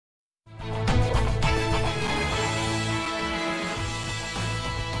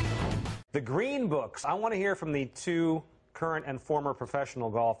The green books. I want to hear from the two current and former professional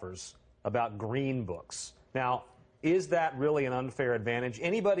golfers about green books. Now, is that really an unfair advantage?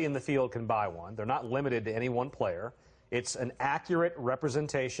 Anybody in the field can buy one. They're not limited to any one player. It's an accurate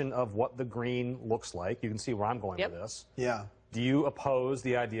representation of what the green looks like. You can see where I'm going with this. Yeah. Do you oppose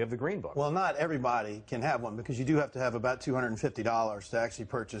the idea of the green book? Well, not everybody can have one because you do have to have about $250 to actually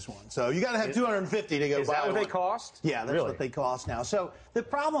purchase one. So you got to have $250 to go buy one. Is that what they cost? Yeah, that's what they cost now. So the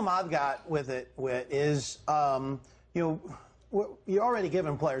problem I've got with it is, you're already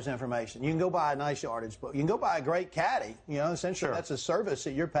giving players information. You can go buy a nice yardage book. You can go buy a great caddy. Essentially that's a service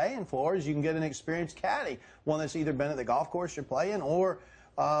that you're paying for is you can get an experienced caddy, one that's either been at the golf course you're playing or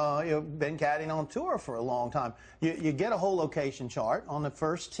been caddying on tour for a long time. You get a whole location chart on the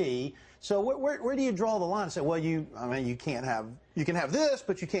first tee. So where do you draw the line and say, well, you can have this,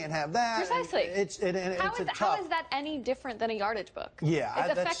 but you can't have that. Precisely. How is that any different than a yardage book? Yeah.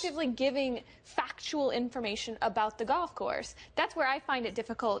 It's effectively giving factual information about the golf course. That's where I find it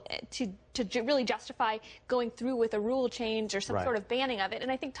difficult to really justify going through with a rule change or some sort of banning of it.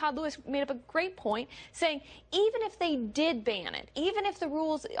 And I think Todd Lewis made up a great point saying even if they did ban it, even if the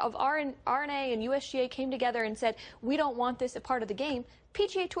rules of RNA and USGA came together and said we don't want this a part of the game,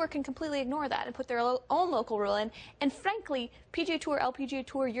 PGA Tour can completely ignore that and put their own local rule in. And frankly, PGA Tour, LPGA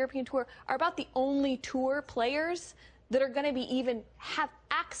Tour, European Tour are about the only tour players that are going to be even have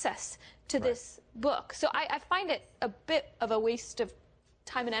access to this book. So I find it a bit of a waste of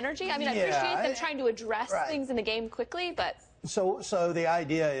time and energy. I mean, I appreciate them trying to address things in the game quickly, but... So the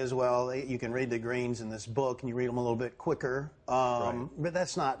idea is, well, you can read the greens in this book and you read them a little bit quicker, but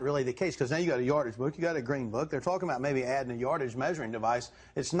that's not really the case because now you got a yardage book, you got a green book. They're talking about maybe adding a yardage measuring device.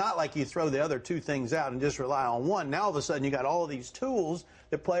 It's not like you throw the other two things out and just rely on one. Now all of a sudden you got all of these tools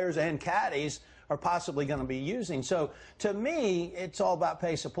that players and caddies are possibly going to be using. So to me, it's all about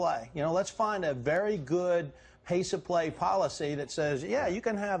pace of play. Let's find a very good pace of play policy that says, yeah, you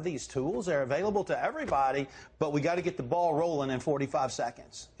can have these tools. They're available to everybody, but we got to get the ball rolling in 45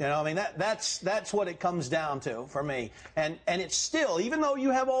 seconds. That's what it comes down to for me. And it's still, even though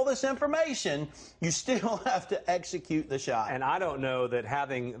you have all this information, you still have to execute the shot. And I don't know that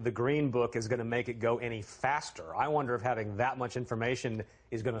having the green book is going to make it go any faster. I wonder if having that much information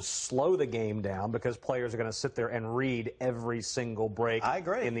is going to slow the game down because players are going to sit there and read every single break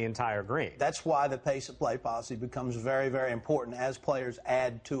in the entire green. That's why the pace of play policy becomes very, very important as players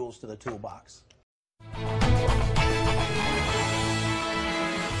add tools to the toolbox.